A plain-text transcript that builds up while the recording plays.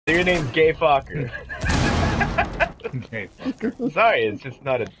So your name's Gay Fokker. Gay Fokker. Sorry, it's just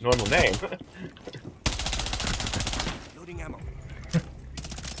not a normal name. Loading ammo.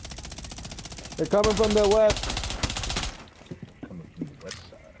 They're coming from the west. Coming from the west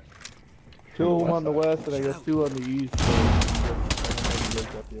side. Two of them on the west, and I guess two on the east. So maybe you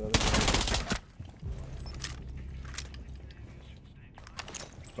got the other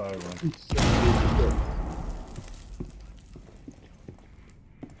one.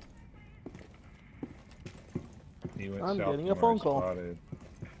 He went I'm south getting a from phone where I call. spotted.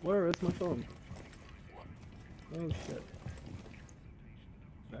 Where is my phone? Oh shit.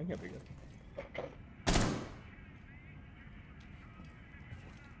 That can't be good.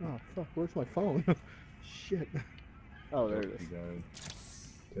 Oh fuck, where's my phone? Shit. Oh, there it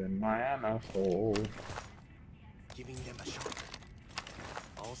is. In my asshole. Giving them a shot.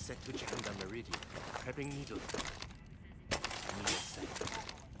 All set to jam the meridian. Prepping needles. Needles set.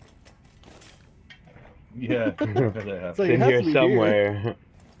 Yeah, So It's you in have here to be somewhere.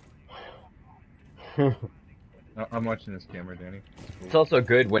 I'm watching this camera, Danny. It's also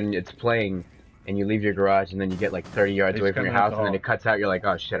good when it's playing and you leave your garage and then you get like 30 yards It's away from your coming up house the and then hall. it cuts out. You're like,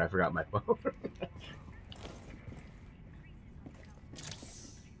 oh shit, I forgot my phone.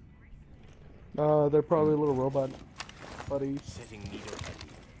 They're probably little robot buddies. Setting needle heavy.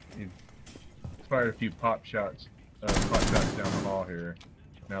 He fired a few pop shots down the hall here.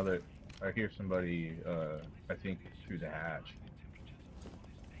 Now that I hear somebody, I think through the hatch.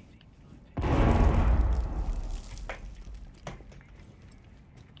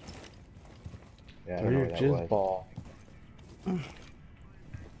 Yeah, I don't know what that was. Ball.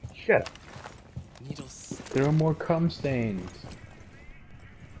 Shut up. Needles set. There are more cum stains.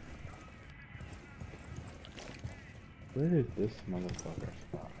 Where did this motherfucker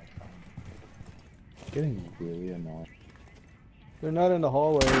spot my phone? It's getting really annoying. They're not in the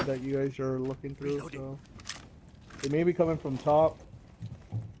hallway that you guys are looking through, so they may be coming from top.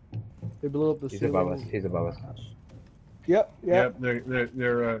 They blew up the He's ceiling. above us. He's above us. Yep. Yep,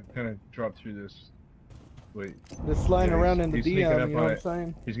 they're gonna drop through this. Wait, Just sliding Yeah, around in the he's sneaking DM, up you know on what I'm it.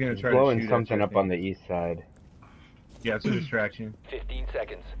 saying? he's gonna He's try to blowing shoot something at up on the east side. Yeah, it's a distraction. 15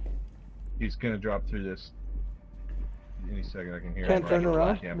 seconds. He's gonna drop through this any second. I can hear Can't him. turn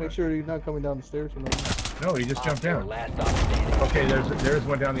around. Camera. Make sure you're not coming down the stairs or nothing. No, he just jumped down. Last stop standing. Okay, there's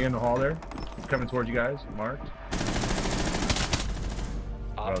one down the end of the hall there. Coming towards you guys, marked.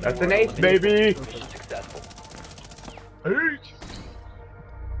 Op That's four an ace, eliminated. baby! Mission successful. Hey!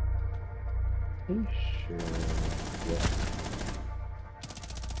 Are you sure? Yeah.